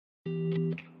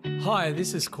Hi,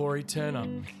 this is Corey Turner,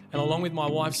 and along with my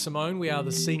wife Simone, we are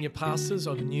the senior pastors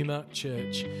of Numa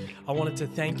Church. I wanted to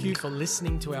thank you for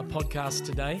listening to our podcast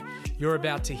today. You're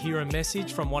about to hear a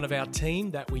message from one of our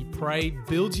team that we pray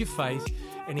builds your faith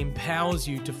and empowers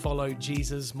you to follow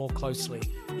Jesus more closely.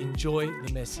 Enjoy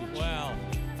the message. Wow.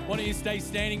 Why don't you stay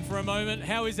standing for a moment?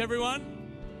 How is everyone?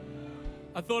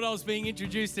 I thought I was being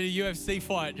introduced to a UFC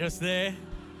fight just there.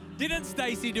 Didn't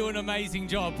Stacey do an amazing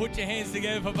job? Put your hands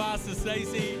together for Pastor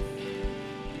Stacey.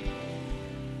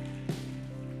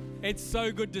 It's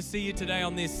so good to see you today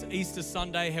on this Easter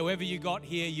Sunday. However you got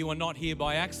here, you are not here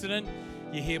by accident.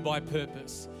 You're here by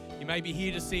purpose. You may be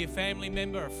here to see a family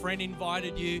member, a friend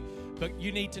invited you, but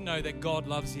you need to know that God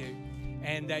loves you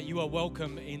and that you are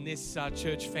welcome in this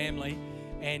church family.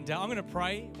 And I'm going to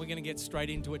pray. We're going to get straight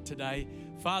into it today.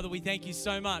 Father, we thank you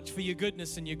so much for your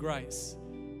goodness and your grace.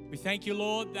 We thank you,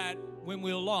 Lord, that when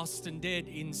we were lost and dead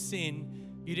in sin,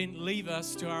 you didn't leave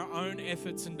us to our own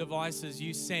efforts and devices.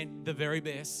 You sent the very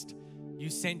best. You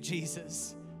sent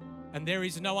Jesus. And there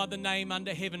is no other name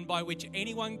under heaven by which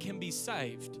anyone can be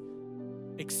saved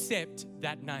except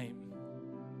that name.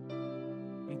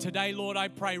 And today, Lord, I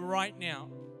pray right now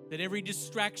that every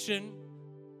distraction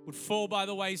would fall by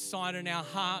the wayside and our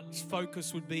heart's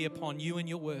focus would be upon you and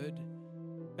your word.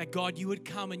 That, God, you would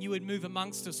come and you would move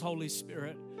amongst us, Holy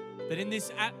Spirit. That in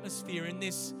this atmosphere, in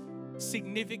this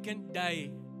significant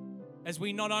day, as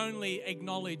we not only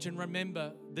acknowledge and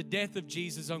remember the death of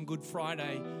Jesus on Good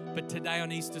Friday, but today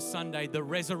on Easter Sunday, the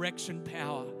resurrection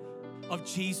power of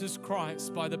Jesus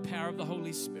Christ by the power of the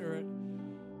Holy Spirit,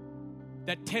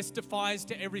 that testifies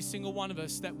to every single one of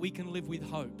us that we can live with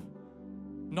hope,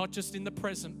 not just in the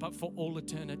present, but for all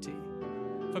eternity.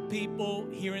 For people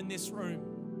here in this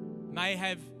room may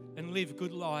have and live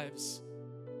good lives.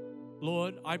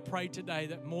 Lord, I pray today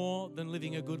that more than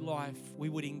living a good life, we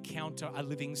would encounter a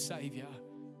living Savior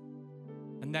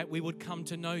and that we would come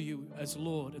to know you as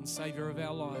Lord and Savior of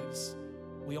our lives.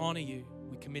 We honor you.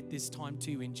 We commit this time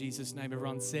to you in Jesus' name.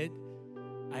 Everyone said,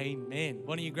 amen.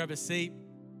 Why don't you grab a seat?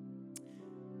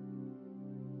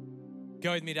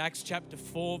 Go with me to Acts chapter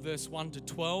 4, verse 1 to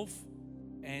 12.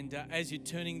 And as you're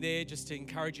turning there, just to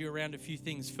encourage you around a few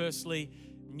things. Firstly,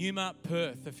 Numa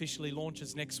Perth officially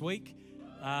launches next week.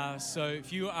 So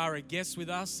if you are a guest with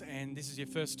us and this is your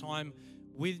first time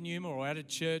with Numa or at a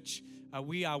church,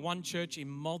 we are one church in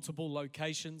multiple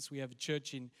locations. We have a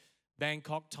church in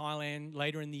Bangkok, Thailand.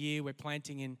 Later in the year, we're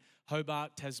planting in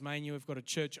Hobart, Tasmania. We've got a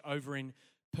church over in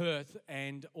Perth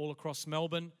and all across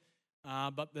Melbourne.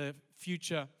 But the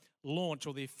future launch,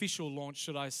 or the official launch,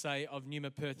 should I say, of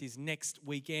Numa Perth is next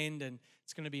weekend, and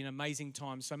it's going to be an amazing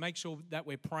time. So make sure that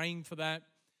we're praying for that.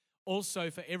 Also,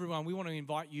 for everyone, we want to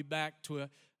invite you back to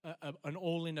an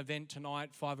all-in event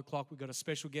tonight, 5 o'clock. We've got a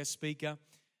special guest speaker.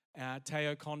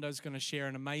 Teo Kondo is going to share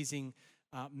an amazing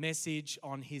message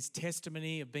on his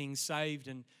testimony of being saved.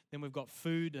 And then we've got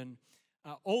food, and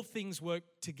all things work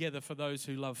together for those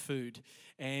who love food.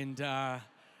 And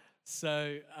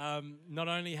so not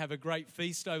only have a great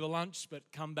feast over lunch, but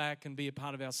come back and be a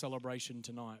part of our celebration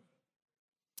tonight.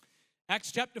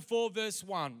 Acts chapter 4, verse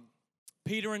 1.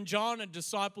 Peter and John are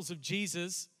disciples of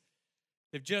Jesus.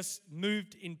 They've just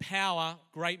moved in power,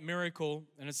 great miracle.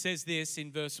 And it says this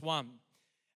in verse 1.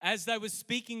 As they were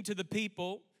speaking to the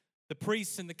people, the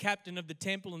priests and the captain of the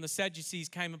temple and the Sadducees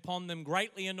came upon them,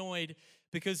 greatly annoyed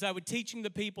because they were teaching the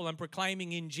people and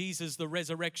proclaiming in Jesus the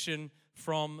resurrection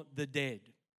from the dead.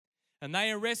 And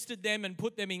they arrested them and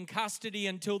put them in custody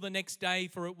until the next day,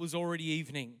 for it was already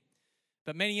evening.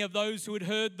 But many of those who had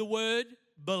heard the word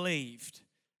believed.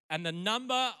 And the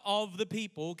number of the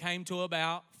people came to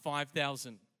about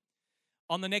 5,000.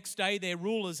 On the next day, their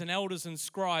rulers and elders and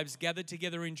scribes gathered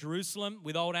together in Jerusalem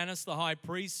with old Annas the high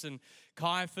priest and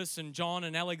Caiaphas and John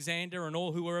and Alexander and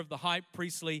all who were of the high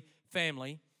priestly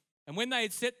family. And when they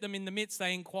had set them in the midst,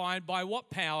 they inquired, by what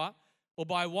power or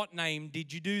by what name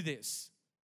did you do this?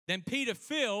 Then Peter,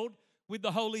 filled with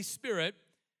the Holy Spirit,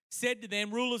 said to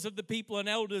them, rulers of the people and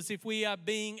elders, if we are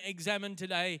being examined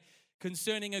today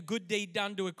concerning a good deed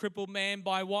done to a crippled man,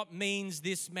 by what means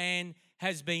this man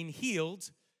has been healed,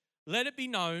 let it be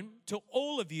known to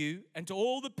all of you and to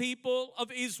all the people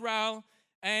of Israel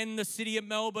and the city of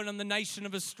Melbourne and the nation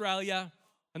of Australia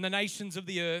and the nations of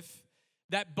the earth,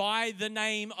 that by the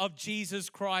name of Jesus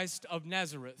Christ of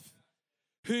Nazareth,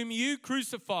 whom you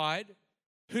crucified,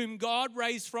 whom God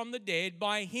raised from the dead,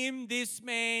 by him this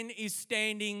man is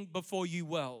standing before you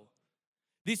well.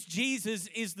 This Jesus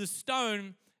is the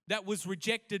stone that was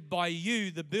rejected by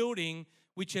you, the building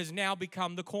which has now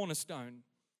become the cornerstone.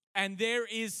 And there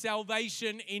is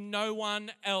salvation in no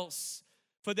one else,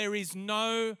 for there is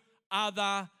no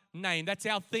other name. That's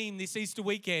our theme this Easter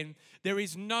weekend. There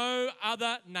is no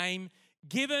other name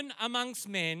given amongst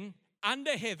men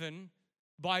under heaven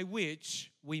by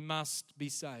which we must be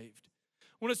saved.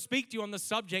 I want to speak to you on the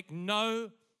subject,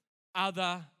 no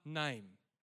other name.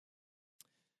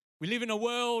 We live in a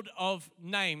world of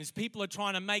names. People are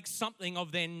trying to make something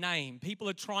of their name. People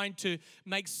are trying to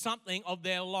make something of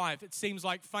their life. It seems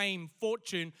like fame,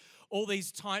 fortune, all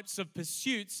these types of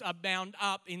pursuits are bound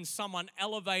up in someone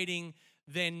elevating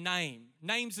their name.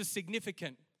 Names are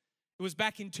significant. It was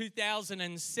back in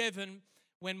 2007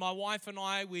 when my wife and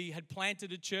I, we had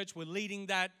planted a church. We're leading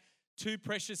that. 2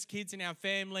 precious kids in our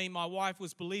family. My wife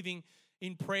was believing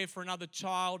in prayer for another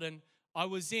child, and I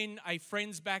was in a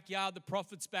friend's backyard, the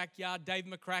prophet's backyard, Dave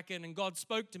McCracken, and God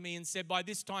spoke to me and said, by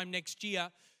this time next year,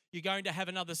 you're going to have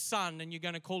another son, and you're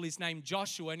going to call his name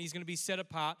Joshua, and he's going to be set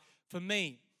apart for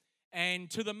me. And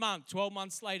to the month, 12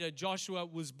 months later, Joshua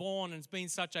was born, and it's been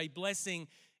such a blessing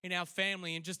in our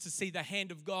family. And just to see the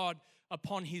hand of God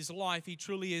upon his life, he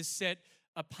truly is set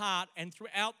apart. And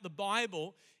throughout the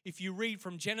Bible, if you read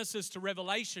from Genesis to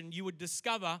Revelation, you would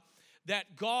discover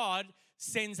that God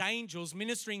sends angels,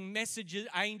 ministering messages,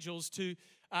 angels to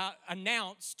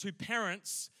announce to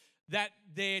parents that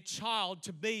their child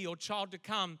to be or child to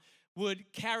come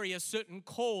would carry a certain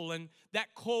call, and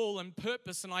that call and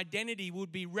purpose and identity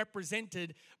would be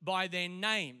represented by their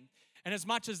name. And as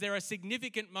much as there are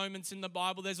significant moments in the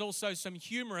Bible, there's also some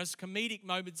humorous, comedic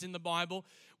moments in the Bible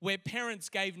where parents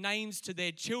gave names to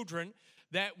their children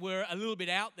that were a little bit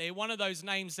out there. One of those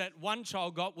names that one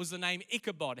child got was the name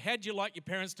Ichabod. How'd you like your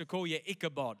parents to call you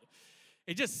Ichabod?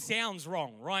 It just sounds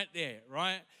wrong right there,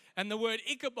 right? And the word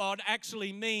Ichabod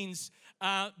actually means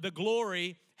the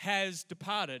glory has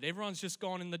departed. Everyone's just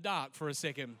gone in the dark for a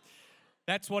second.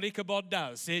 That's what Ichabod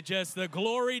does. The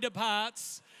glory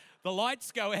departs, the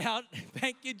lights go out.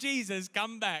 Thank you, Jesus,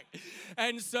 come back.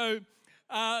 And so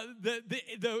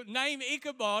the name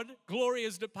Ichabod, glory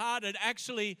has departed,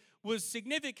 actually was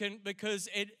significant because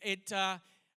it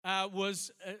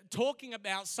was talking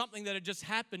about something that had just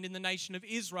happened in the nation of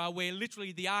Israel, where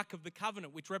literally the Ark of the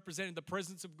Covenant, which represented the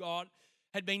presence of God,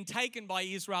 had been taken by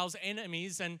Israel's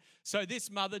enemies. And so this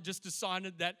mother just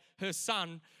decided that her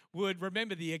son would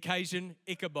remember the occasion,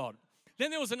 Ichabod. Then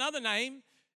there was another name,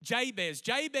 Jabez.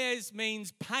 Jabez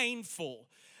means painful,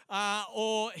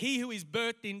 or he who is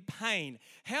birthed in pain.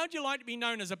 How would you like to be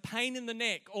known as a pain in the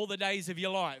neck all the days of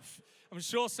your life? I'm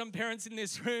sure some parents in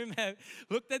this room have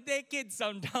looked at their kids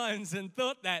sometimes and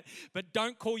thought that, but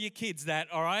don't call your kids that,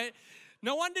 all right?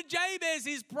 No wonder Jabez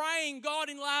is praying, God,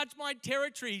 enlarge my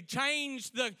territory,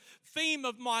 change the theme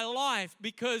of my life,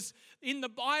 because in the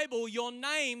Bible, your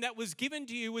name that was given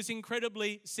to you was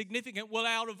incredibly significant. Well,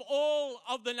 out of all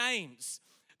of the names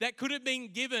that could have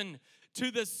been given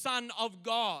to the Son of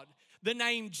God, the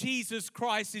name Jesus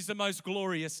Christ is the most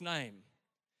glorious name.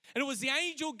 And it was the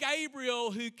angel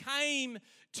Gabriel who came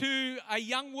to a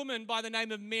young woman by the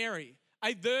name of Mary,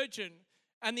 a virgin.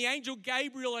 And the angel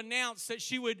Gabriel announced that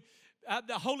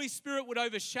the Holy Spirit would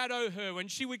overshadow her,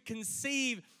 and she would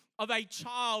conceive of a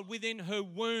child within her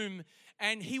womb,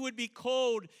 and he would be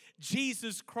called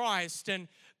Jesus Christ, and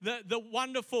the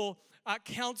wonderful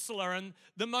counselor and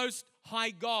the most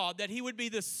high God, that he would be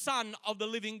the Son of the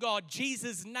living God.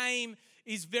 Jesus' name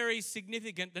is very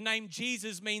significant. The name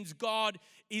Jesus means God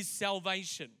is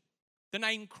salvation. The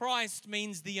name Christ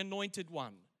means the anointed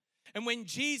one. And when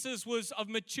Jesus was of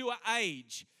mature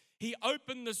age, he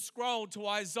opened the scroll to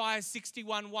Isaiah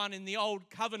 61:1 in the Old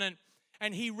Covenant,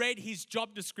 and he read his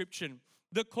job description,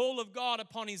 the call of God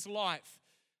upon his life.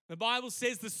 The Bible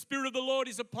says, the Spirit of the Lord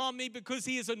is upon me because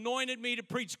he has anointed me to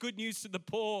preach good news to the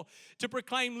poor, to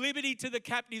proclaim liberty to the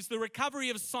captives, the recovery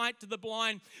of sight to the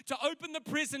blind, to open the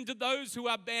prison to those who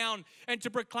are bound, and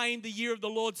to proclaim the year of the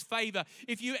Lord's favor.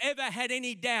 If you ever had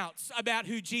any doubts about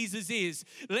who Jesus is,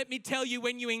 let me tell you,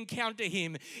 when you encounter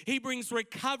him, he brings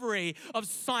recovery of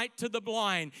sight to the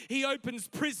blind. He opens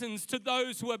prisons to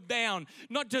those who are bound,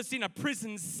 not just in a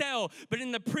prison cell, but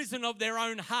in the prison of their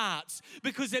own hearts,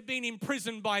 because they've been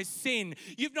imprisoned by sin.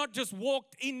 You've not just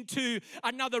walked into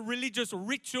another religious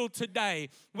ritual today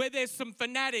where there's some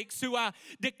fanatics who are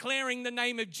declaring the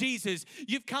name of Jesus.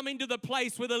 You've come into the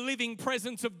place where the living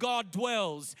presence of God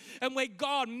dwells, and where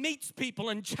God meets people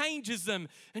and changes them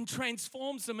and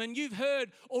transforms them. And you've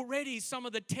heard already some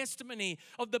of the testimony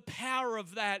of the power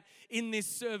of that in this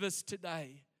service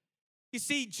today. You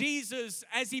see, Jesus,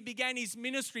 as he began his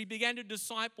ministry, began to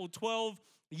disciple 12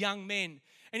 young men.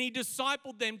 And he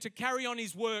discipled them to carry on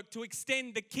his work, to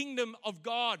extend the kingdom of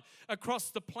God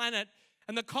across the planet.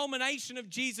 And the culmination of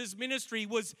Jesus' ministry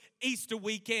was Easter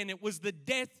weekend. It was the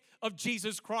death of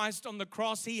Jesus Christ on the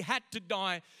cross. He had to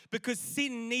die because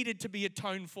sin needed to be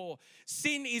atoned for.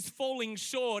 Sin is falling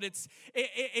short. It's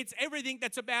everything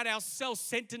that's about our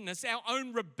self-centeredness, our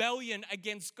own rebellion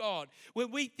against God, where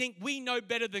we think we know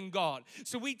better than God.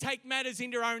 So we take matters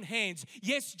into our own hands.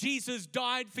 Yes, Jesus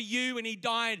died for you, and he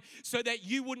died so that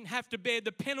you wouldn't have to bear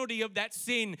the penalty of that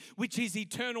sin, which is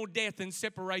eternal death and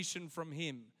separation from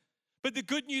him. But the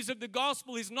good news of the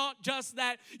gospel is not just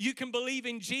that you can believe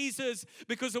in Jesus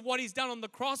because of what he's done on the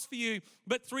cross for you,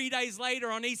 but 3 days later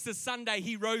on Easter Sunday,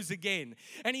 he rose again.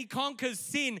 And he conquers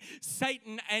sin,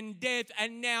 Satan, and death.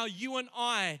 And now you and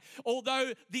I,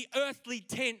 although the earthly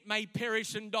tent may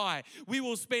perish and die, we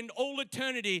will spend all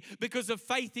eternity because of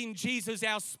faith in Jesus.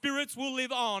 Our spirits will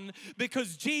live on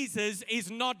because Jesus is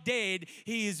not dead.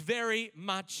 He is very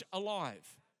much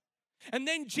alive. And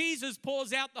then Jesus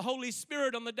pours out the Holy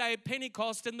Spirit on the day of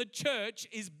Pentecost, and the church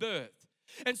is birthed.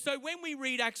 And so when we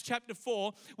read Acts chapter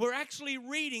 4, we're actually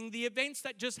reading the events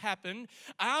that just happened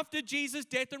after Jesus'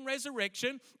 death and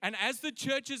resurrection, and as the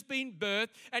church has been birthed.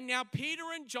 And now Peter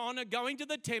and John are going to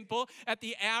the temple at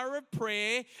the hour of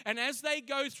prayer, and as they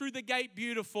go through the gate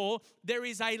beautiful, there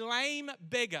is a lame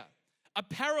beggar, a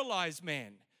paralyzed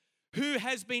man, who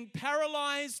has been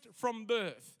paralyzed from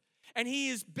birth. And he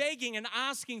is begging and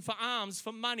asking for alms,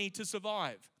 for money to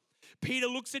survive. Peter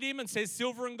looks at him and says,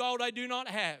 "Silver and gold I do not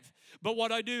have, but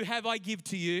what I do have I give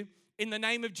to you. In the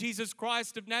name of Jesus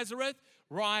Christ of Nazareth,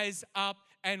 rise up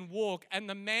and walk." And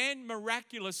the man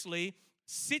miraculously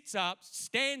sits up,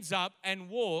 stands up, and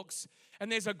walks.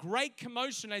 And there's a great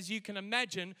commotion, as you can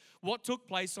imagine, what took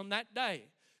place on that day.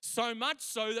 So much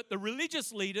so that the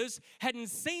religious leaders hadn't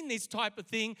seen this type of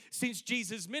thing since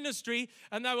Jesus' ministry.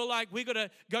 And they were like, "We've got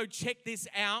to go check this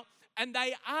out." And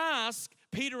they ask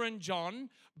Peter and John,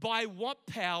 "By what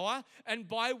power and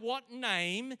by what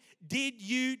name did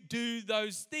you do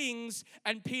those things?"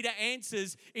 And Peter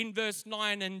answers in verse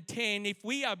 9 and 10, "If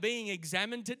we are being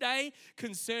examined today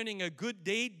concerning a good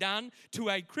deed done to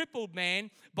a crippled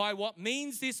man, by what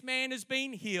means this man has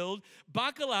been healed,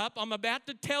 buckle up, I'm about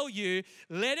to tell you,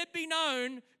 let it be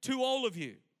known to all of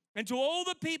you and to all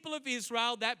the people of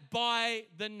Israel that by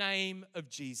the name of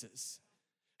Jesus,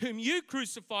 whom you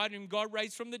crucified, whom God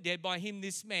raised from the dead, by him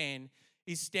this man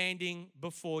is standing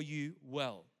before you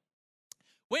well."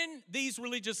 When these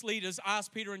religious leaders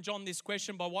ask Peter and John this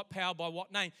question, by what power, by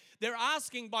what name, they're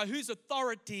asking, by whose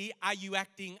authority are you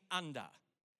acting under?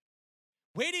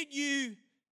 Where did you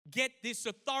get this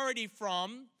authority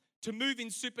from to move in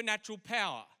supernatural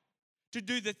power, to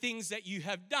do the things that you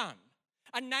have done?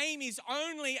 A name is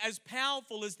only as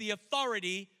powerful as the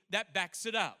authority that backs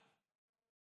it up.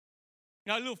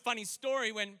 You know, a little funny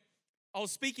story, when I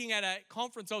was speaking at a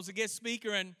conference, I was a guest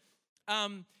speaker, and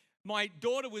my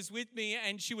daughter was with me,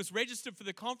 and she was registered for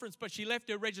the conference, but she left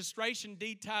her registration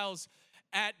details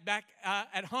back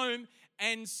at home.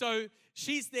 And so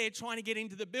she's there trying to get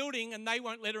into the building, and they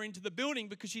won't let her into the building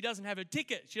because she doesn't have a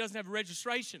ticket. She doesn't have a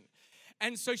registration.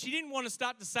 And so she didn't want to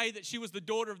start to say that she was the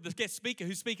daughter of the guest speaker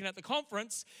who's speaking at the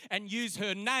conference and use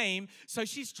her name. So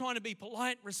she's trying to be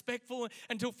polite, respectful,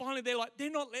 until finally they're like,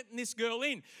 "They're not letting this girl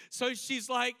in." So she's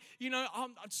like,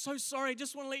 "I'm so sorry. I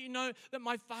just want to let you know that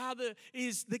my father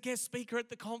is the guest speaker at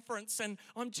the conference, and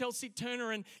I'm Chelsea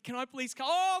Turner, and can I please come?"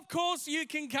 "Oh, of course you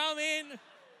can come in."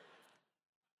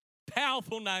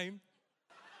 Powerful name.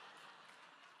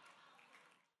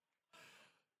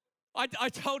 I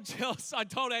told Chelsea, I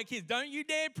told our kids, "Don't you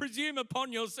dare presume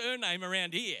upon your surname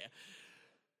around here."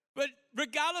 But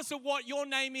regardless of what your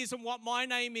name is and what my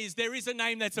name is, there is a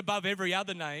name that's above every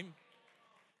other name.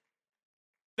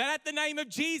 That at the name of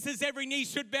Jesus, every knee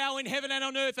should bow in heaven and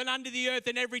on earth and under the earth,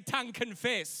 and every tongue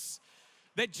confess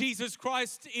that Jesus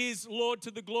Christ is Lord,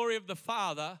 to the glory of the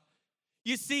Father.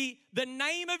 You see, the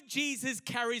name of Jesus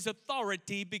carries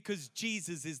authority because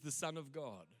Jesus is the Son of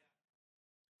God.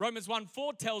 Romans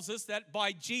 1:4 tells us that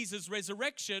by Jesus'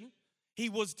 resurrection, he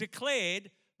was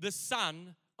declared the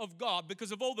Son of God.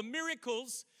 Because of all the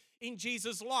miracles in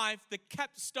Jesus' life, the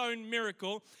capstone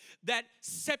miracle that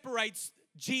separates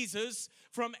Jesus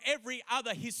from every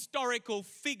other historical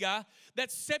figure,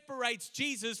 that separates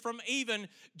Jesus from even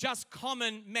just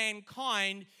common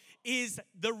mankind, is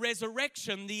the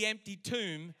resurrection, the empty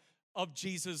tomb of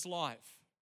Jesus' life.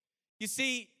 You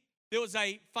see, there was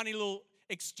a funny little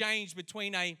exchange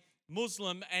between a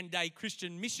Muslim and a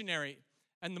Christian missionary.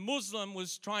 And the Muslim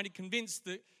was trying to convince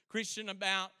the Christian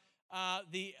about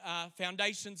the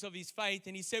foundations of his faith.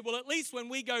 And he said, "Well, at least when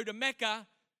we go to Mecca,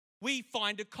 we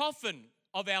find a coffin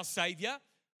of our Savior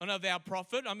and of our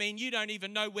prophet. I mean, you don't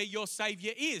even know where your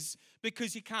Savior is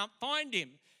because you can't find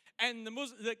him." And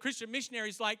the Christian missionary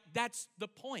is like, "That's the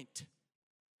point.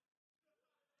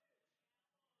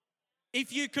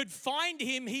 If you could find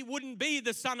him, he wouldn't be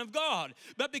the Son of God.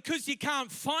 But because you can't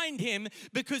find him,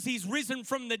 because he's risen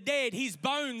from the dead, his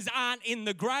bones aren't in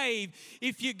the grave.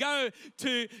 If you go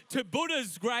to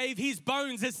Buddha's grave, his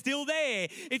bones are still there.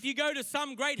 If you go to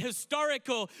some great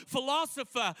historical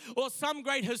philosopher or some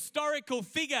great historical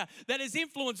figure that has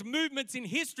influenced movements in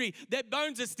history, their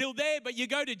bones are still there. But you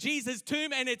go to Jesus'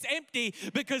 tomb and it's empty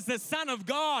because the Son of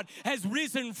God has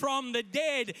risen from the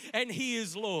dead and he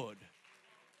is Lord.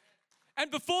 And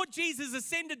before Jesus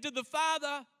ascended to the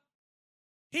Father,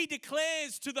 he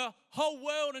declares to the whole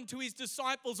world and to his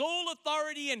disciples, all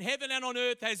authority in heaven and on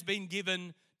earth has been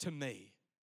given to me.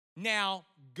 Now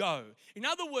go. In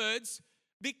other words,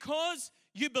 because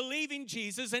you believe in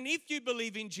Jesus, and if you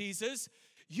believe in Jesus,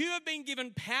 you have been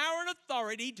given power and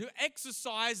authority to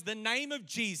exercise the name of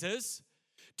Jesus,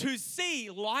 to see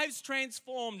lives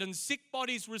transformed and sick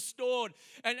bodies restored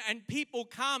and people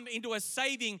come into a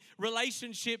saving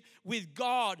relationship with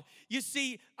God. You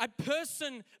see, a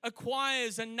person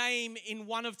acquires a name in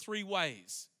one of three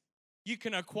ways. You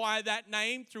can acquire that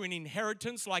name through an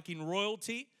inheritance, like in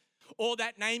royalty, or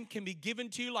that name can be given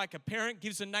to you, like a parent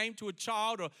gives a name to a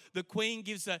child, or the Queen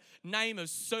gives a name of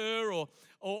Sir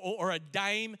or a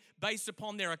Dame based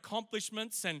upon their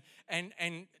accomplishments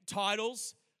and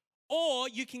titles. Or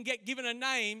you can get given a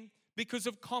name because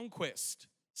of conquest.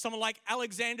 Someone like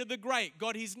Alexander the Great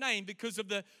got his name because of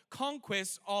the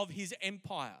conquest of his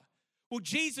empire. Well,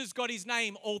 Jesus got his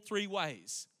name all three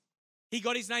ways. He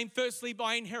got his name firstly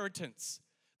by inheritance.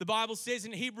 The Bible says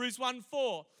in Hebrews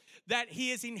 1:4 that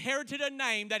he has inherited a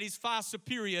name that is far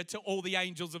superior to all the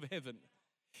angels of heaven.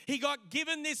 He got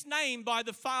given this name by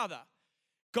the Father.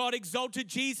 God exalted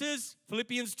Jesus,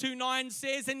 Philippians 2:9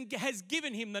 says, and has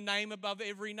given him the name above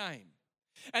every name.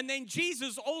 And then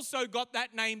Jesus also got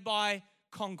that name by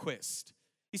conquest.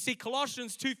 You see,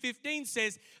 Colossians 2:15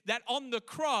 says that on the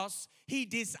cross, he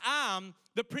disarmed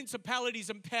the principalities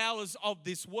and powers of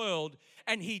this world,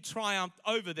 and he triumphed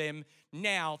over them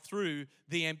now through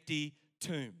the empty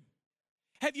tomb.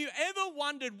 Have you ever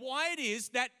wondered why it is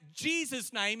that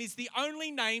Jesus' name is the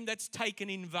only name that's taken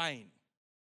in vain?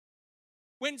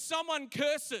 When someone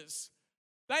curses,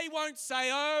 they won't say,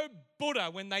 oh,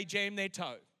 Buddha, when they jam their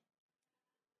toe.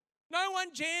 No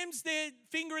one jams their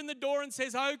finger in the door and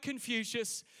says, oh,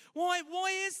 Confucius. Why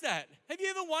is that? Have you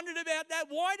ever wondered about that?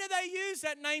 Why do they use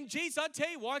that name Jesus? I tell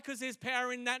you why, because there's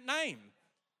power in that name.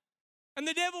 And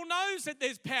the devil knows that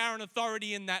there's power and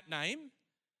authority in that name.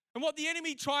 And what the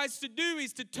enemy tries to do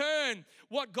is to turn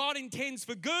what God intends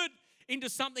for good into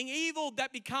something evil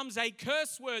that becomes a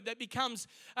curse word, that becomes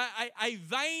a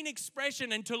vain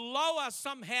expression, and to lower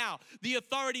somehow the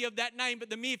authority of that name. But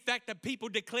the mere fact that people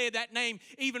declare that name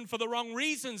even for the wrong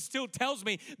reasons still tells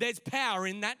me there's power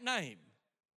in that name.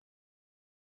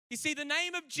 You see, the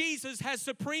name of Jesus has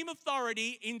supreme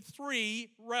authority in three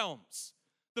realms.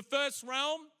 The first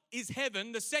realm is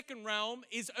heaven. The second realm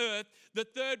is earth. The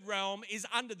third realm is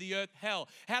under the earth, hell.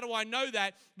 How do I know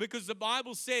that? Because the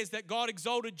Bible says that God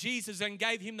exalted Jesus and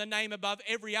gave him the name above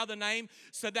every other name,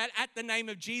 so that at the name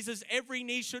of Jesus, every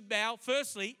knee should bow,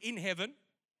 firstly, in heaven,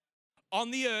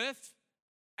 on the earth,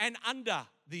 and under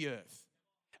the earth.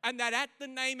 And that at the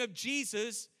name of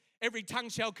Jesus, every tongue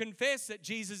shall confess that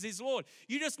Jesus is Lord.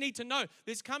 You just need to know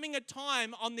there's coming a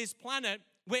time on this planet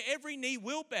where every knee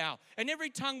will bow and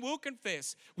every tongue will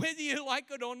confess, whether you like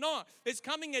it or not. There's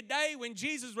coming a day when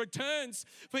Jesus returns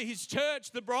for his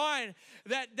church, the bride,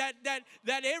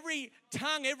 that every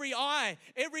tongue, every eye,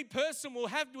 every person will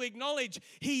have to acknowledge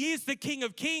he is the King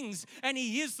of Kings and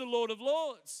he is the Lord of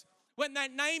Lords. When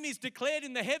that name is declared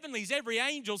in the heavenlies, every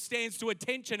angel stands to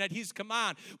attention at his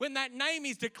command. When that name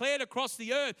is declared across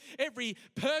the earth, every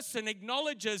person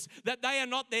acknowledges that they are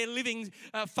not their living,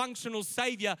 functional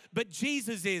Savior, but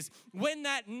Jesus is. When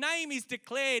that name is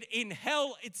declared in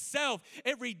hell itself,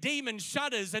 every demon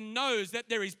shudders and knows that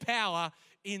there is power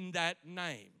in that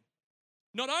name.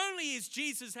 Not only is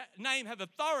Jesus' name have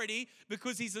authority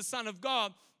because he's the Son of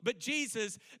God, but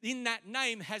Jesus in that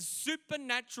name has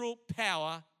supernatural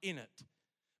power in it.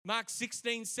 Mark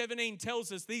 16:17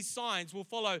 tells us these signs will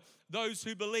follow those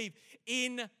who believe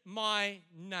in my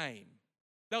name.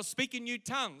 They'll speak in new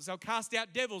tongues. They'll cast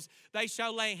out devils. They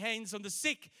shall lay hands on the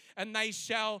sick and they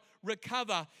shall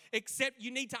recover. Except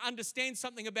you need to understand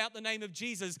something about the name of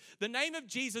Jesus. The name of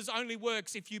Jesus only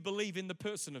works if you believe in the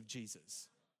person of Jesus.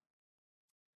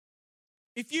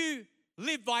 If you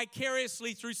live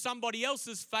vicariously through somebody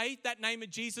else's faith, that name of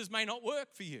Jesus may not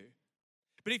work for you.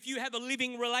 But if you have a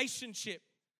living relationship,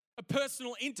 a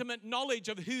personal, intimate knowledge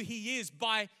of who he is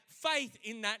by faith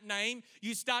in that name,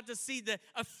 you start to see the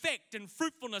effect and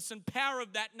fruitfulness and power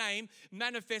of that name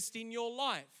manifest in your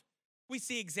life. We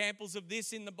see examples of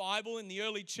this in the Bible. In the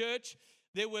early church,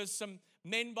 there were some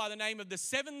men by the name of the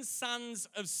 7 sons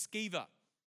of Sceva.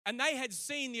 And they had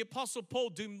seen the Apostle Paul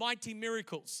do mighty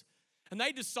miracles. And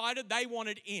they decided they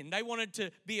wanted in. They wanted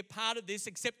to be a part of this,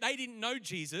 except they didn't know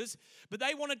Jesus. But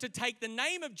they wanted to take the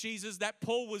name of Jesus that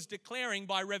Paul was declaring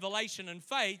by revelation and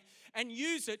faith and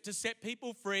use it to set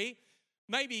people free.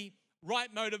 Maybe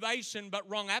right motivation, but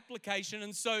wrong application.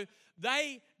 And so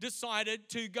they decided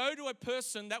to go to a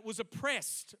person that was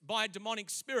oppressed by a demonic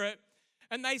spirit.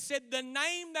 And they said, the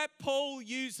name that Paul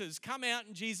uses, come out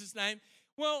in Jesus' name.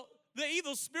 Well, the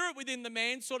evil spirit within the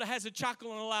man sort of has a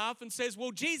chuckle and a laugh and says,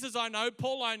 well, Jesus I know,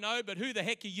 Paul I know, but who the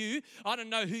heck are you? I don't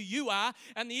know who you are.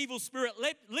 And the evil spirit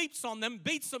leaps on them,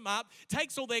 beats them up,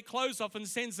 takes all their clothes off and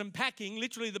sends them packing.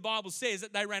 Literally, the Bible says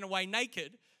that they ran away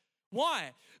naked.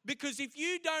 Why? Because if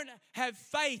you don't have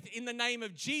faith in the name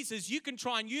of Jesus, you can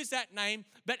try and use that name,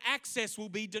 but access will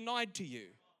be denied to you.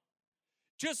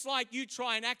 Just like you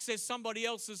try and access somebody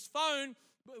else's phone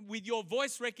with your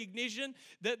voice recognition,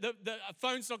 the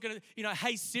phone's not going to,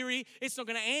 hey Siri, it's not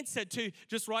going to answer to,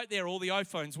 just right there, all the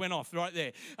iPhones went off right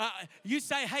there. You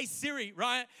say, hey Siri,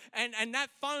 right? And that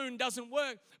phone doesn't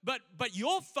work. But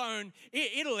your phone,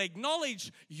 it'll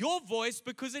acknowledge your voice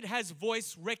because it has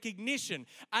voice recognition.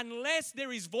 Unless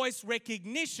there is voice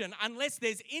recognition, unless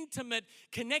there's intimate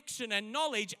connection and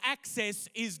knowledge, access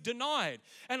is denied.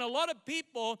 And a lot of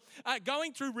people are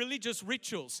going through religious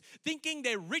rituals, thinking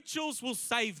their rituals will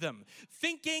save them,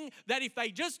 thinking that if they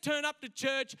just turn up to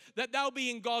church, that they'll be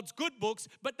in God's good books,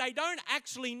 but they don't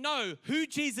actually know who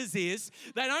Jesus is.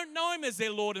 They don't know him as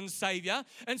their Lord and Savior.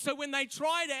 And so when they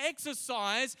try to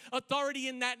exercise authority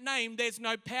in that name, there's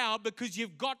no power because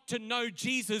you've got to know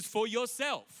Jesus for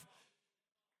yourself.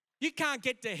 You can't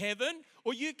get to heaven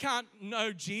or you can't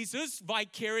know Jesus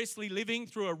vicariously living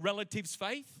through a relative's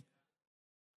faith,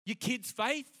 your kid's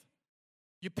faith,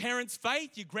 your parents'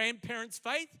 faith, your grandparents'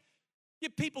 faith. Yeah,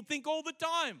 people think all the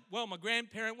time, well, my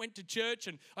grandparent went to church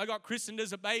and I got christened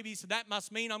as a baby, so that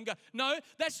must mean I'm going. No,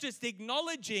 that's just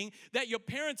acknowledging that your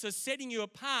parents are setting you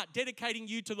apart, dedicating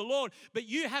you to the Lord. But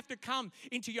you have to come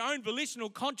into your own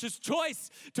volitional, conscious choice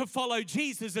to follow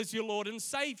Jesus as your Lord and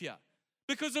Savior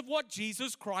because of what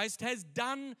Jesus Christ has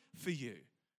done for you.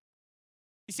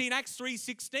 You see, in Acts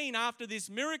 3:16, after this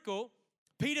miracle,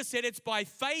 Peter said, it's by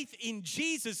faith in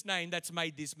Jesus' name that's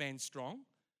made this man strong,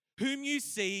 whom you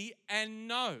see and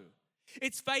know.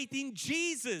 It's faith in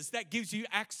Jesus that gives you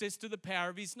access to the power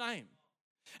of his name.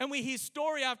 And we hear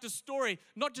story after story,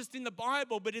 not just in the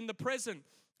Bible, but in the present.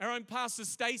 Our own Pastor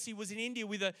Stacy was in India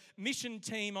with a mission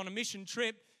team on a mission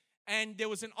trip, and there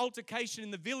was an altercation in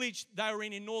the village they were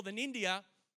in northern India,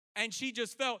 and she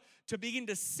just felt to begin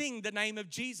to sing the name of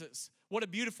Jesus. What a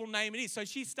beautiful name it is. So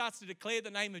she starts to declare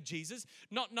the name of Jesus,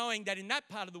 not knowing that in that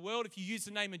part of the world, if you use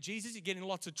the name of Jesus, you get in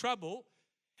lots of trouble.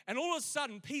 And all of a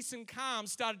sudden, peace and calm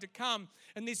started to come.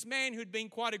 And this man who'd been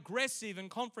quite aggressive and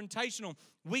confrontational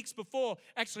weeks before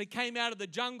actually came out of the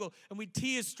jungle and with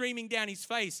tears streaming down his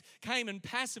face, came and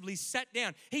passively sat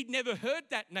down. He'd never heard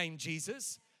that name,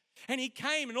 Jesus. And he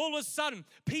came and all of a sudden,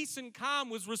 peace and calm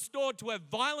was restored to a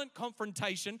violent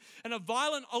confrontation and a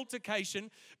violent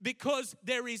altercation because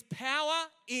there is power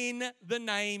in the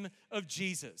name of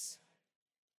Jesus.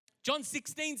 John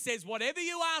 16 says, whatever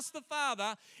you ask the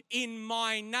Father in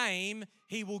my name,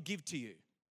 he will give to you.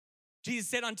 Jesus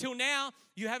said, until now,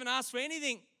 you haven't asked for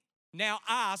anything. Now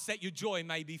ask that your joy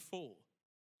may be full.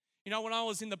 You know, when I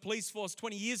was in the police force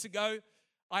 20 years ago,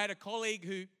 I had a colleague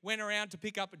who went around to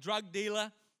pick up a drug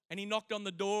dealer and he knocked on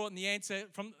the door and the answer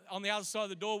from on the other side of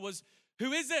the door was,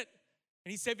 who is it?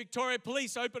 And he said, Victoria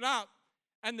Police, open up.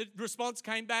 And the response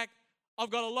came back, I've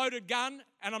got a loaded gun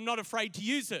and I'm not afraid to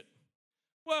use it.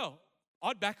 Well,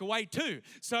 I'd back away too.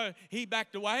 So he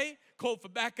backed away, called for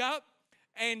backup,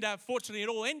 and fortunately it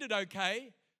all ended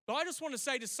okay. But I just want to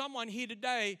say to someone here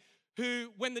today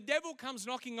who, when the devil comes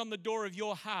knocking on the door of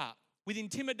your heart with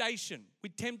intimidation,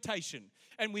 with temptation,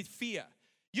 and with fear,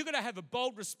 you've got to have a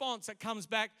bold response that comes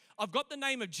back, I've got the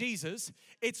name of Jesus,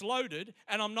 it's loaded,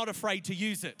 and I'm not afraid to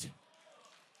use it.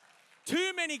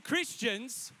 Too many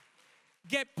Christians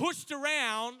get pushed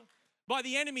around by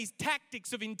the enemy's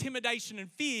tactics of intimidation and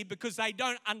fear because they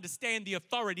don't understand the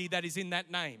authority that is in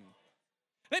that name.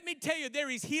 Let me tell you, there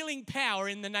is healing power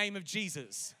in the name of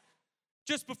Jesus.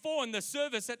 Just before in the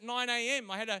service at 9 a.m.,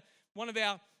 I had one of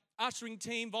our ushering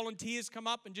team volunteers come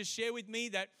up and just share with me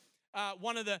that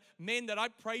one of the men that I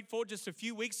prayed for just a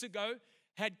few weeks ago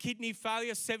had kidney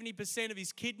failure, 70% of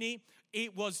his kidney.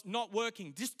 It was not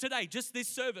working. Just today, just this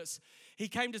service, he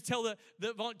came to tell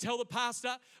the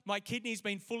pastor, my kidney's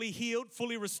been fully healed,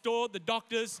 fully restored. The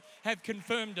doctors have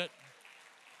confirmed it.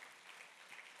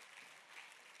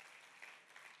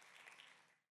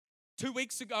 2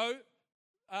 weeks ago,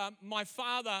 my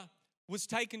father was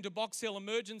taken to Box Hill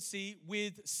Emergency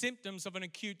with symptoms of an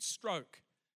acute stroke.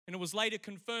 And it was later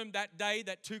confirmed that day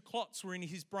that 2 clots were in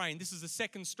his brain. This is the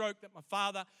second stroke that my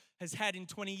father has had in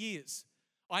 20 years.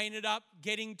 I ended up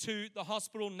getting to the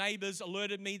hospital. Neighbors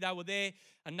alerted me they were there.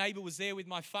 A neighbor was there with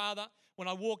my father. When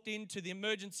I walked into the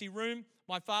emergency room,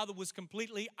 my father was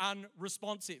completely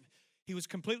unresponsive. He was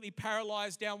completely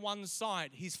paralyzed down one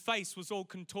side. His face was all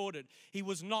contorted. He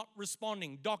was not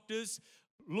responding. Doctors,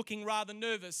 looking rather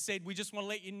nervous, said, "We just want to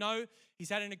let you know he's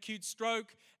had an acute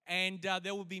stroke and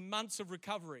there will be months of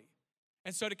recovery."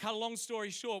 And so to cut a long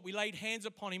story short, we laid hands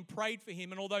upon him, prayed for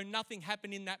him, and although nothing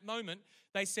happened in that moment,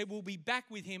 they said, "We'll be back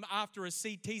with him after a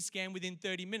CT scan within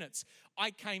 30 minutes.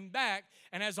 I came back,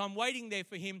 and as I'm waiting there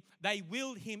for him, they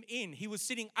wheeled him in. He was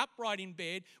sitting upright in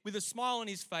bed with a smile on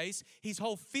his face. His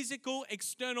whole physical,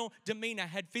 external demeanor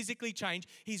had physically changed.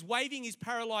 He's waving his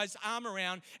paralyzed arm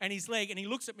around and his leg, and he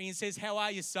looks at me and says, "How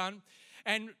are you, son?"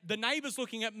 And the neighbor's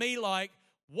looking at me like,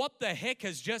 what the heck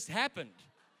has just happened?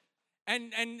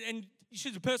 And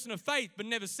she's a person of faith, but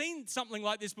never seen something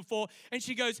like this before. And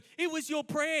she goes, "It was your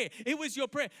prayer. It was your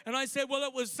prayer." And I said, "Well,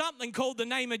 it was something called the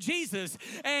name of Jesus."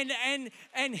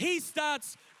 And he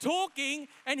starts talking,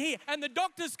 and the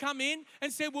doctors come in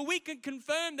and said, "Well, we can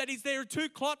confirm that there are 2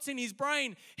 clots in his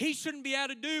brain. He shouldn't be able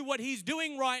to do what he's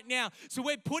doing right now. So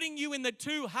we're putting you in the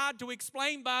too hard to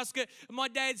explain basket." And my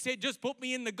dad said, "Just put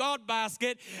me in the God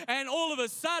basket." And all of a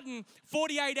sudden,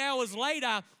 48 hours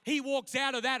later, he walks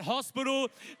out of that hospital.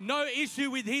 No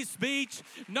issue with his speech,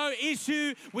 no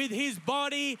issue with his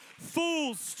body.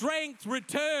 Full strength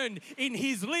returned in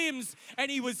his limbs. And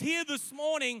he was here this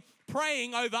morning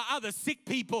praying over other sick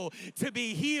people to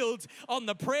be healed on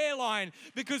the prayer line.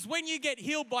 Because when you get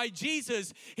healed by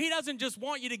Jesus, he doesn't just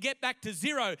want you to get back to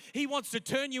zero. He wants to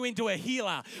turn you into a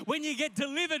healer. When you get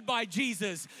delivered by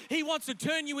Jesus, he wants to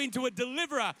turn you into a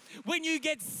deliverer. When you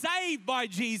get saved by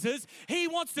Jesus, he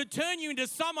wants to turn you into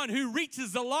someone who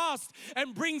reaches the lost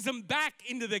and brings them back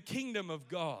into the kingdom of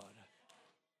God.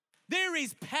 There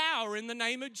is power in the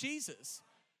name of Jesus.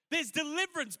 There's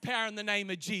deliverance power in the name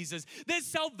of Jesus. There's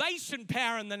salvation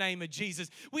power in the name of Jesus.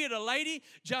 We had a lady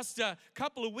just a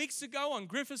couple of weeks ago on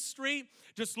Griffith Street,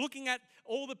 just looking at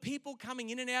all the people coming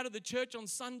in and out of the church on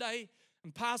Sunday.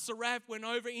 And Pastor Raph went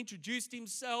over, introduced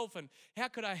himself, and "How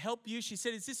could I help you?" She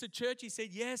said, "Is this a church?" He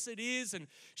said, "Yes, it is." And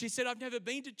she said, "I've never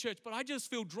been to church, but I just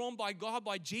feel drawn by God,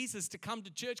 by Jesus to come to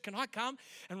church. Can I come?"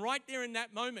 And right there in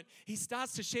that moment, he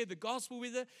starts to share the gospel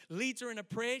with her, leads her in a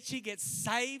prayer. She gets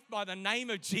saved by the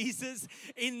name of Jesus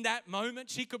in that moment.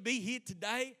 She could be here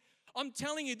today. I'm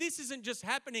telling you, this isn't just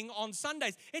happening on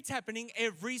Sundays. It's happening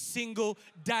every single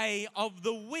day of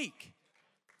the week.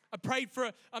 I prayed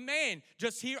for a man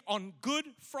just here on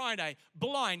Good Friday,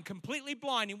 blind, completely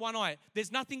blind in one eye.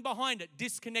 There's nothing behind it,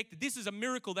 disconnected. This is a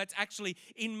miracle that's actually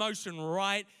in motion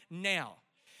right now.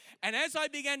 And as I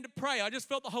began to pray, I just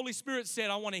felt the Holy Spirit said,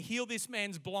 "I want to heal this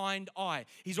man's blind eye."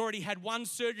 He's already had one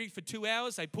surgery for 2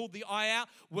 hours. They pulled the eye out,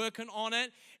 working on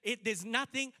it. There's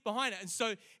nothing behind it. And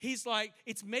so he's like,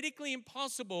 "It's medically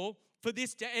impossible for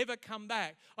this to ever come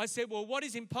back." I said, "Well, what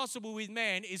is impossible with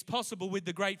man is possible with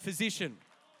the great physician."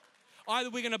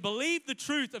 Either we're going to believe the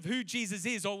truth of who Jesus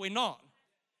is or we're not.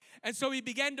 And so he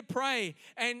began to pray,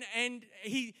 and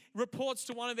he reports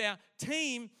to one of our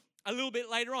team a little bit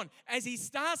later on. As he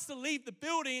starts to leave the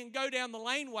building and go down the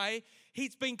laneway,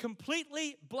 he's been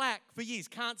completely black for years,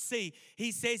 can't see.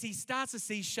 He says he starts to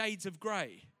see shades of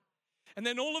gray. And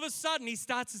then all of a sudden, he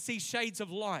starts to see shades of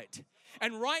light.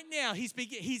 And right now, he's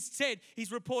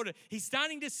reported, he's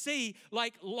starting to see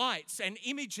like lights and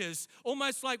images,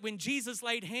 almost like when Jesus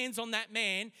laid hands on that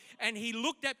man and he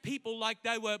looked at people like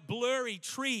they were blurry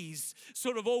trees,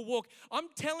 sort of all walk. I'm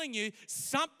telling you,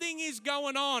 something is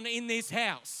going on in this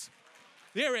house.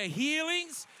 There are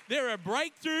healings, there are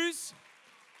breakthroughs.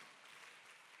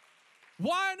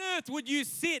 Why on earth would you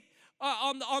sit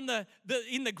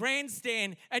in the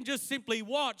grandstand and just simply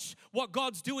watch what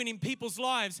God's doing in people's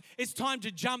lives? It's time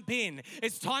to jump in.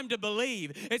 It's time to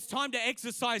believe. It's time to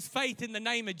exercise faith in the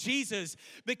name of Jesus,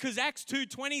 because Acts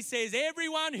 2:20 says,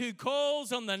 "Everyone who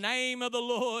calls on the name of the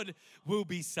Lord will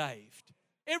be saved."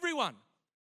 Everyone.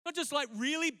 Not just like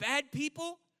really bad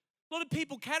people. A lot of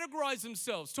people categorize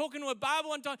themselves. Talking to a Bible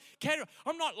one time,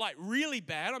 I'm not like really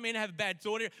bad. I mean, I have a bad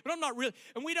thought here, but I'm not really.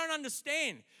 And we don't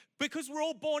understand. Because we're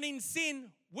all born in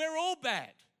sin, we're all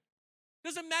bad.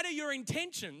 Doesn't matter your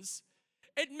intentions.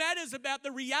 It matters about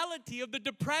the reality of the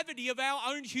depravity of our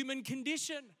own human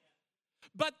condition.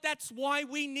 But that's why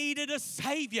we needed a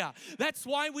Savior. That's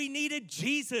why we needed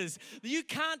Jesus. You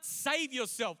can't save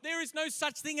yourself. There is no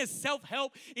such thing as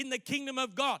self-help in the kingdom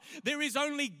of God. There is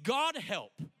only God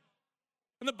help.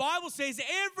 And the Bible says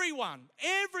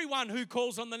everyone who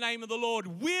calls on the name of the Lord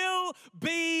will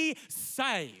be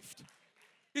saved.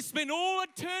 You spend all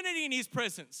eternity in His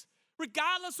presence.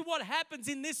 Regardless of what happens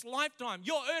in this lifetime,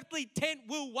 your earthly tent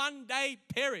will one day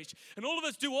perish. And all of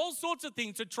us do all sorts of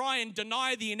things to try and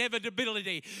deny the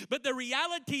inevitability. But the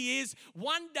reality is,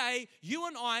 one day you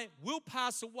and I will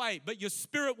pass away, but your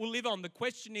spirit will live on. The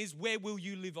question is, where will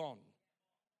you live on?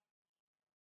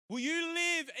 Will you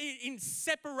live in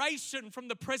separation from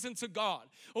the presence of God?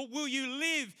 Or will you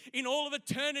live in all of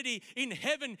eternity in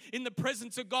heaven in the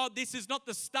presence of God? This is not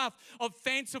the stuff of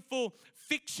fanciful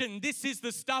fiction. This is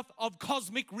the stuff of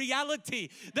cosmic reality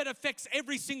that affects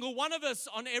every single one of us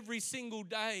on every single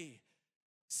day.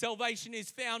 Salvation is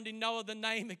found in no other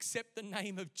name except the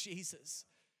name of Jesus.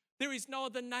 There is no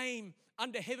other name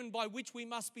under heaven by which we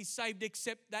must be saved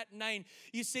except that name.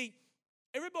 You see,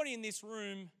 everybody in this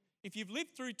room, if you've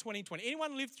lived through 2020,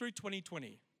 anyone lived through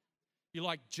 2020? You're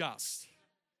like, just.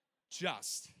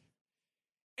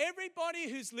 Everybody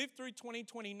who's lived through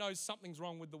 2020 knows something's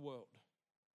wrong with the world.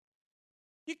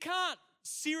 You can't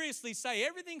seriously say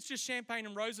everything's just champagne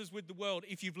and roses with the world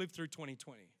if you've lived through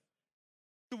 2020.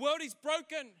 The world is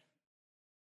broken.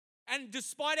 And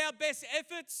despite our best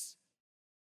efforts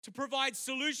to provide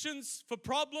solutions for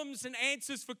problems and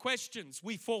answers for questions,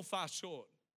 we fall far short.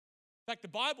 In fact, the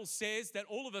Bible says that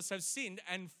all of us have sinned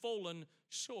and fallen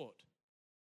short.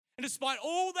 And despite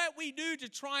all that we do to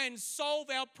try and solve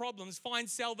our problems, find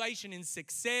salvation in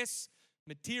success,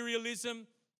 materialism,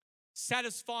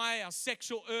 satisfy our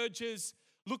sexual urges,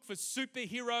 look for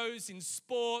superheroes in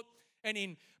sport and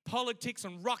in politics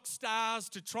and rock stars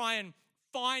to try and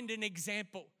find an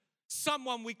example,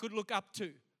 someone we could look up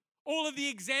to. All of the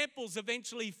examples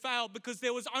eventually failed because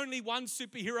there was only one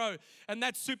superhero, and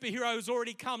that superhero has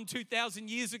already come 2,000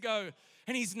 years ago,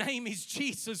 and his name is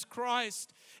Jesus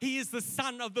Christ. He is the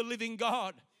Son of the living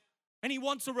God, and He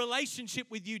wants a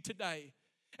relationship with you today.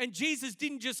 And Jesus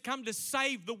didn't just come to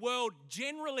save the world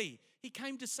generally. He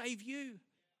came to save you.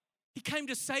 He came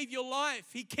to save your life.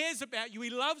 He cares about you. He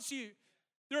loves you.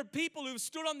 There are people who have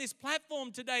stood on this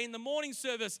platform today in the morning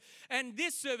service and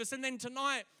this service and then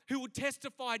tonight who will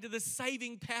testify to the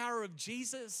saving power of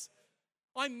Jesus.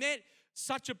 I met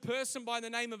such a person by the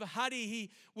name of Hadi.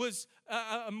 He was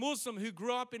a Muslim who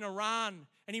grew up in Iran,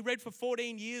 and he read for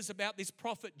 14 years about this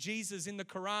prophet Jesus in the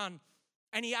Quran.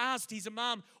 And he asked his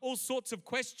imam all sorts of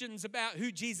questions about who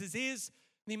Jesus is.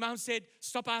 And the imam said,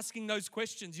 stop asking those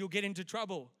questions, you'll get into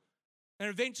trouble. And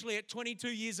eventually at 22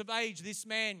 years of age, this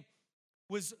man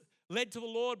was led to the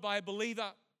Lord by a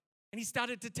believer. And he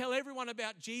started to tell everyone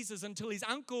about Jesus until his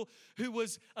uncle, who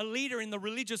was a leader in the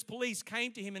religious police,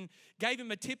 came to him and gave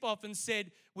him a tip-off and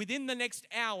said, within the next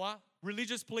hour,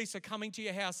 religious police are coming to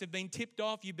your house. They've been tipped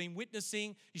off. You've been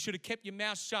witnessing. You should have kept your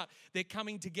mouth shut. They're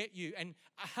coming to get you. And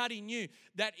Hadi knew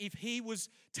that if he was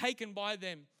taken by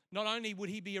them, not only would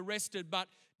he be arrested, but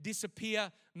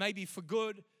disappear, maybe for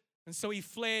good. And so he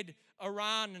fled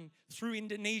Iran and through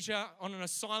Indonesia on an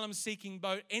asylum-seeking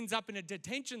boat, ends up in a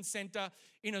detention center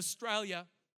in Australia.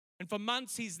 And for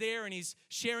months he's there and he's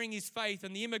sharing his faith.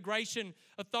 And the immigration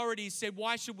authorities said,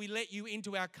 why should we let you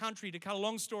into our country? To cut a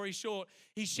long story short,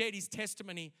 he shared his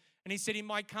testimony. And he said, in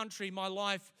my country, my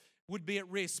life would be at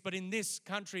risk. But in this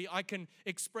country, I can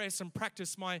express and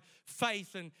practice my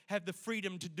faith and have the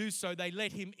freedom to do so. They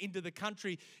let him into the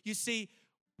country. You see,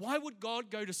 why would God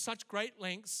go to such great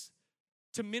lengths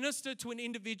to minister to an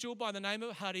individual by the name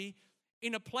of Hadi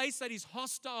in a place that is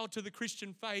hostile to the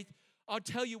Christian faith? I'll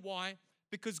tell you why.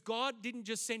 Because God didn't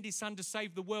just send His Son to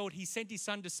save the world. He sent His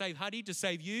Son to save Hadi, to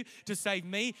save you, to save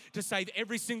me, to save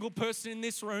every single person in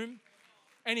this room.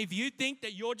 And if you think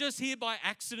that you're just here by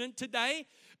accident today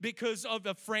because of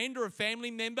a friend or a family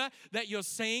member that you're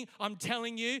seeing, I'm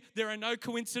telling you, there are no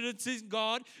coincidences in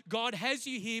God. God has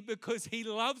you here because He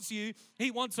loves you.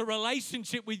 He wants a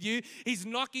relationship with you. He's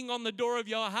knocking on the door of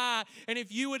your heart. And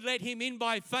if you would let Him in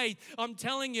by faith, I'm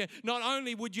telling you, not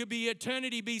only would your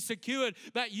eternity be secured,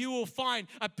 but you will find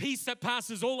a peace that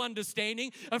passes all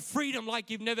understanding, a freedom like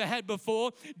you've never had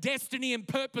before, destiny and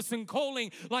purpose and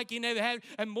calling like you never had.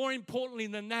 And more importantly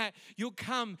than that, you'll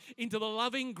come into the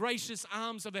loving, gracious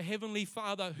arms of a heavenly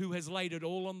Father who has laid it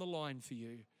all on the line for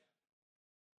you.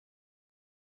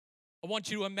 I want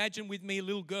you to imagine with me a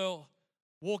little girl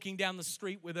walking down the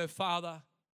street with her father.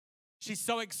 She's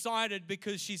so excited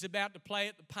because she's about to play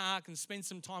at the park and spend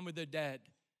some time with her dad.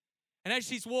 And as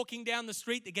she's walking down the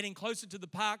street, they're getting closer to the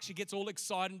park, she gets all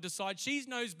excited and decides she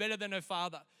knows better than her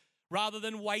father. Rather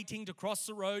than waiting to cross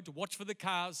the road to watch for the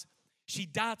cars, she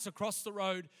darts across the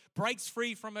road, breaks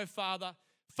free from her father,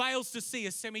 fails to see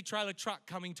a semi-trailer truck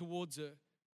coming towards her.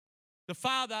 The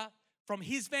father, from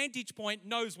his vantage point,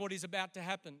 knows what is about to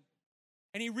happen.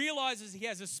 And he realizes he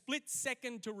has a split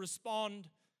second to respond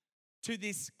to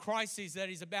this crisis that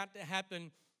is about to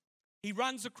happen. He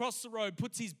runs across the road,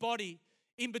 puts his body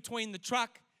in between the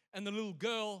truck and the little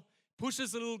girl,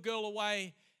 pushes the little girl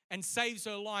away and saves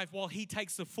her life while he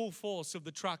takes the full force of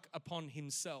the truck upon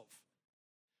himself.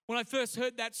 When I first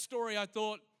heard that story, I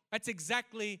thought, that's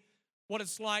exactly what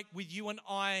it's like with you and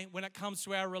I when it comes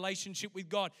to our relationship with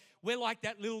God. We're like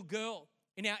that little girl.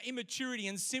 In our immaturity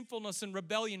and sinfulness and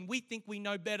rebellion, we think we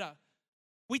know better.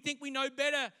 We think we know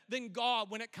better than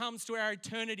God when it comes to our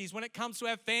eternities, when it comes to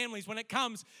our families, when it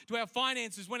comes to our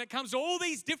finances, when it comes to all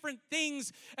these different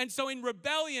things. And so in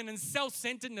rebellion and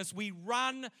self-centeredness, we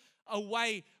run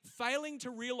away, failing to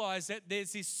realize that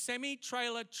there's this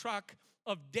semi-trailer truck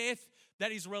of death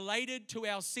that is related to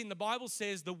our sin. The Bible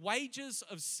says the wages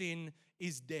of sin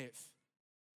is death.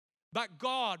 But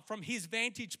God, from his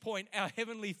vantage point, our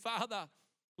Heavenly Father,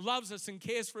 loves us and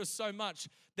cares for us so much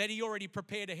that he already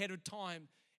prepared ahead of time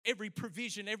every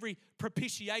provision, every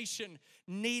propitiation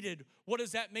needed. What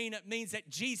does that mean? It means that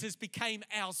Jesus became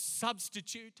our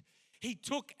substitute. He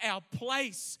took our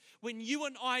place when you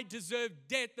and I deserved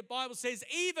death. The Bible says,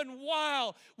 even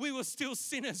while we were still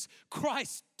sinners,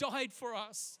 Christ died for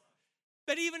us.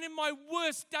 That even in my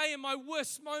worst day, in my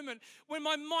worst moment, when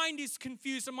my mind is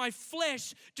confused and my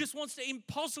flesh just wants to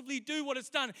impulsively do what it's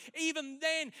done, even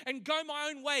then and go my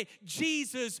own way,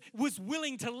 Jesus was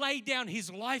willing to lay down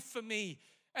his life for me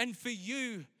and for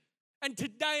you. And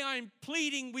today I'm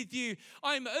pleading with you.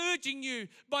 I'm urging you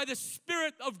by the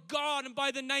Spirit of God and by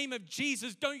the name of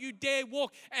Jesus, don't you dare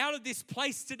walk out of this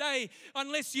place today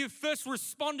unless you've first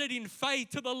responded in faith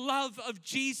to the love of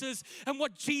Jesus and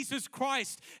what Jesus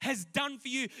Christ has done for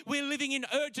you. We're living in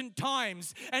urgent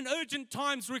times, and urgent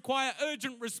times require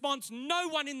urgent response. No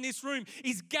one in this room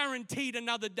is guaranteed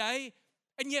another day.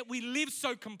 And yet we live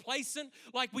so complacent,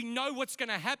 like we know what's going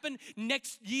to happen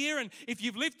next year. And if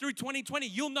you've lived through 2020,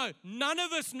 you'll know none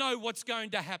of us know what's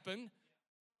going to happen.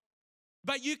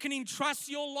 But you can entrust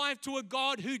your life to a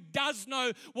God who does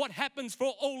know what happens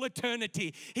for all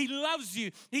eternity. He loves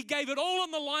you. He gave it all on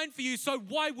the line for you. So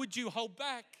why would you hold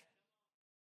back?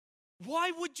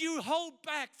 Why would you hold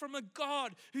back from a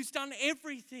God who's done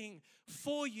everything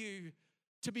for you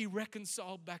to be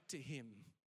reconciled back to him?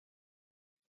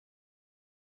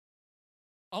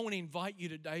 I want to invite you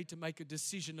today to make a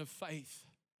decision of faith,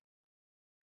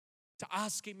 to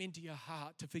ask him into your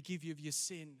heart to forgive you of your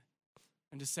sin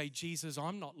and to say, Jesus,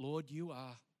 I'm not Lord, you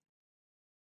are.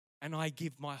 And I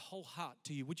give my whole heart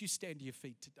to you. Would you stand to your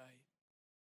feet today?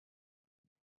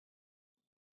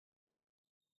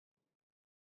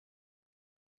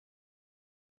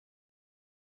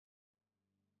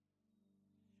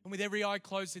 And with every eye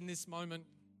closed in this moment,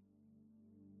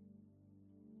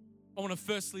 I want to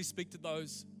firstly speak to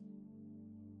those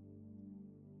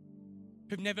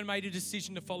who've never made a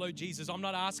decision to follow Jesus. I'm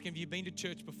not asking if you've been to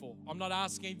church before. I'm not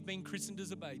asking if you've been christened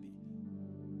as a baby.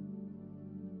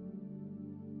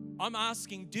 I'm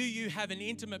asking, do you have an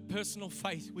intimate personal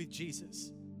faith with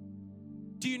Jesus?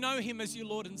 Do you know him as your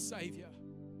Lord and Savior?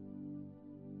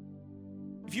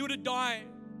 If you were to die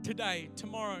today,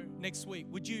 tomorrow, next week,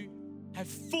 would you have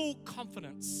full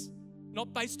confidence,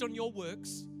 not based on your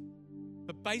works,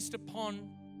 but based upon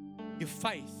your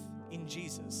faith in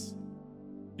Jesus,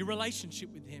 your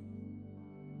relationship with him,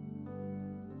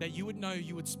 that you would know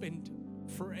you would spend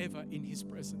forever in his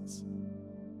presence?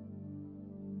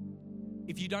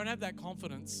 If you don't have that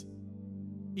confidence,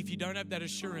 if you don't have that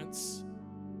assurance,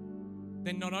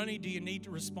 then not only do you need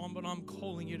to respond, but I'm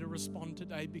calling you to respond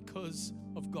today because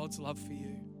of God's love for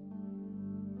you.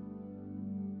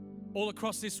 All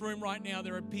across this room right now,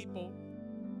 there are people.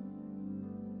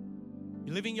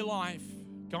 You're living your life,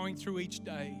 going through each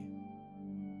day.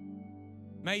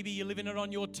 Maybe you're living it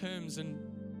on your terms, and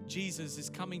Jesus is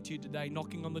coming to you today,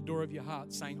 knocking on the door of your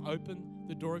heart, saying, open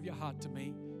the door of your heart to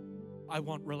me. I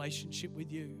want relationship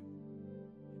with you.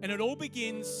 And it all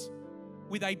begins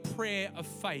with a prayer of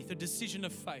faith, a decision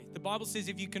of faith. The Bible says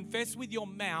if you confess with your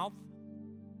mouth,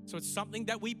 so it's something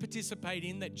that we participate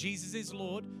in, that Jesus is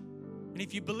Lord, and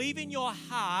if you believe in your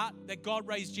heart that God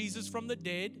raised Jesus from the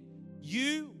dead,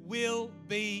 you will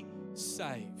be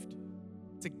saved.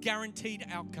 It's a guaranteed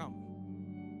outcome.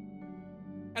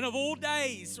 And of all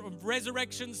days, of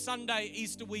Resurrection Sunday,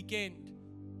 Easter weekend,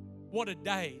 what a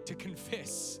day to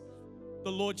confess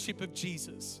the Lordship of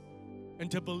Jesus and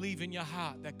to believe in your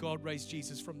heart that God raised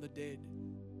Jesus from the dead.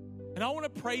 And I want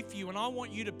to pray for you, and I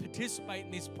want you to participate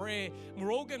in this prayer. And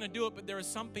we're all going to do it, but there are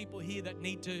some people here that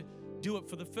need to do it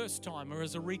for the first time or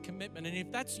as a recommitment. And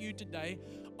if that's you today,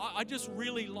 I just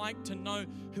really like to know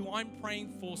who I'm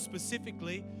praying for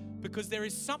specifically, because there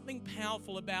is something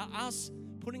powerful about us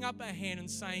putting up our hand and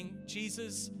saying,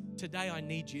 Jesus, today I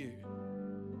need you.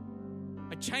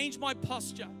 I change my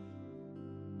posture.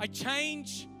 I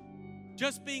change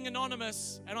just being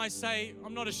anonymous, and I say,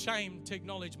 I'm not ashamed to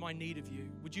acknowledge my need of you.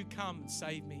 Would you come and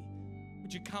save me?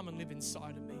 Would you come and live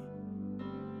inside of me?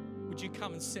 Would you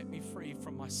come and set me free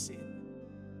from my sin?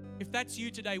 If that's you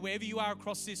today, wherever you are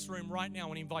across this room right now, I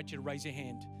want to invite you to raise your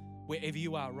hand wherever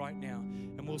you are right now.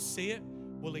 And we'll see it.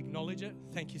 We'll acknowledge it.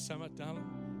 Thank you so much, darling.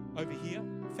 Over here,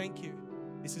 thank you.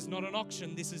 This is not an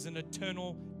auction. This is an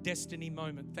eternal destiny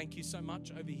moment. Thank you so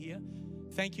much over here.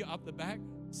 Thank you up the back.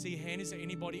 See a hand. Is there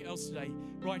anybody else today?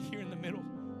 Right here in the middle.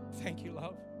 Thank you,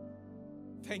 love.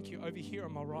 Thank you over here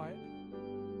on my right.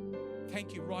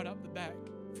 Thank you right up the back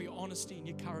for your honesty and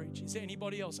your courage. Is there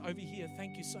anybody else over here?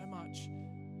 Thank you so much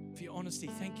for your honesty.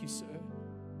 Thank you, sir.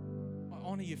 I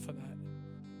honor you for that.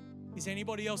 Is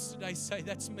anybody else today say,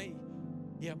 that's me?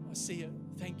 Yep, I see it.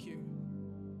 Thank you.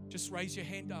 Just raise your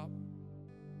hand up.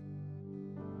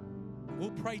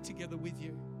 We'll pray together with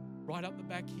you right up the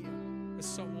back here. It's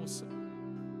so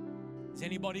awesome. Is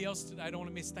anybody else today? I don't want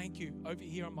to miss. Thank you. Over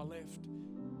here on my left.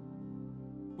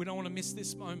 We don't want to miss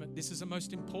this moment. This is the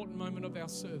most important moment of our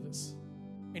service.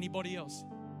 Anybody else?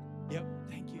 Yep,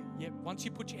 thank you. Yep, once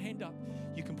you put your hand up,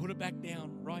 you can put it back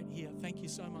down right here. Thank you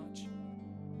so much.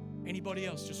 Anybody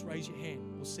else? Just raise your hand.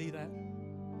 We'll see that.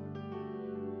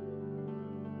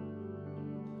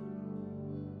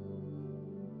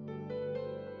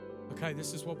 Okay,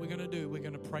 this is what we're going to do. We're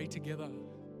going to pray together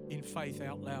in faith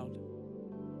out loud.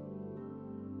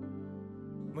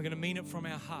 We're going to mean it from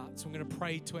our hearts. We're going to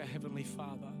pray to our Heavenly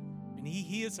Father. And He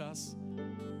hears us.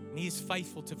 And He is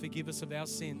faithful to forgive us of our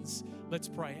sins. Let's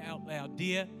pray out loud.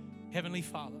 Dear Heavenly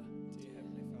Father,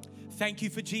 thank you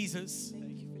for Jesus.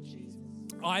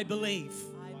 I believe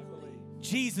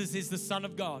Jesus is the Son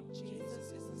of God.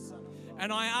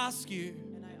 And I ask you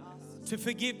to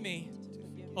forgive me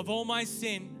of all my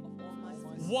sin.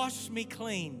 Wash me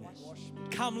clean.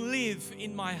 Come live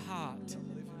in my heart.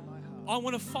 I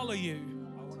want to follow you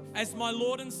as my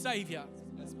Lord and Savior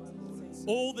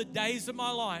all the days of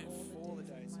my life.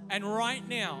 And right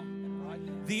now,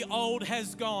 the old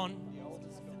has gone,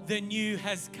 the new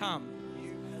has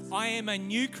come. I am a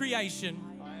new creation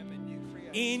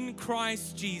in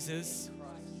Christ Jesus.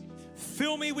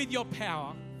 Fill me with your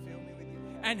power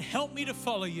and help me to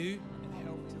follow you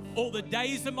all the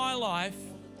days of my life.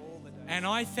 And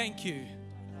I thank you.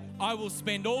 I will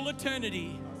spend all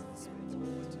eternity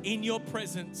in your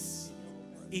presence.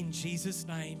 In Jesus'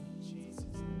 name,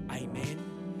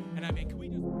 amen and amen. Can we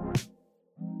just...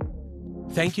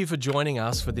 Thank you for joining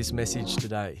us for this message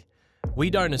today. We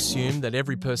don't assume that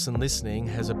every person listening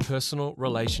has a personal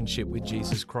relationship with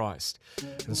Jesus Christ.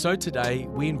 And so today,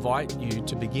 we invite you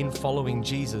to begin following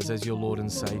Jesus as your Lord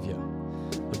and Savior.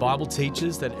 The Bible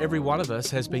teaches that every one of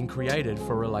us has been created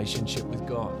for a relationship with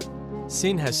God.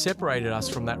 Sin has separated us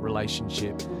from that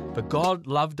relationship, but God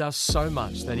loved us so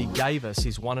much that He gave us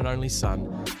His one and only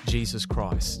Son, Jesus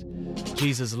Christ.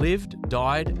 Jesus lived,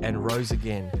 died, and rose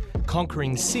again,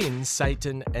 conquering sin,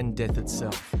 Satan, and death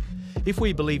itself. If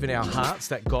we believe in our hearts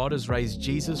that God has raised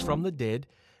Jesus from the dead,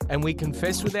 and we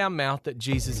confess with our mouth that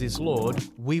Jesus is Lord,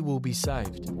 we will be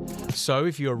saved. So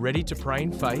if you are ready to pray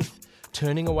in faith,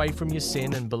 turning away from your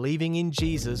sin and believing in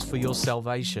Jesus for your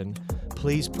salvation,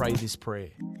 please pray this prayer.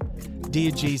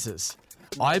 Dear Jesus,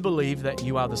 I believe that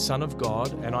you are the Son of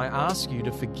God, and I ask you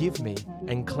to forgive me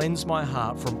and cleanse my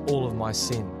heart from all of my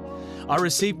sin. I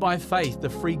receive by faith the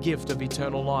free gift of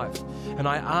eternal life, and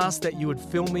I ask that you would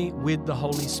fill me with the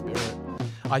Holy Spirit.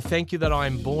 I thank you that I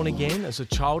am born again as a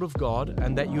child of God,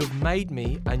 and that you have made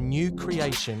me a new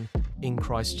creation in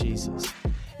Christ Jesus.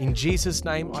 In Jesus'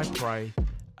 name I pray,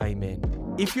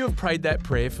 amen. If you have prayed that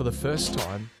prayer for the first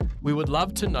time, we would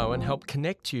love to know and help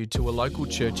connect you to a local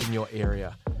church in your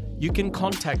area. You can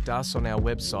contact us on our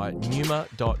website,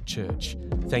 numa.church.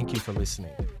 Thank you for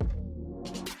listening.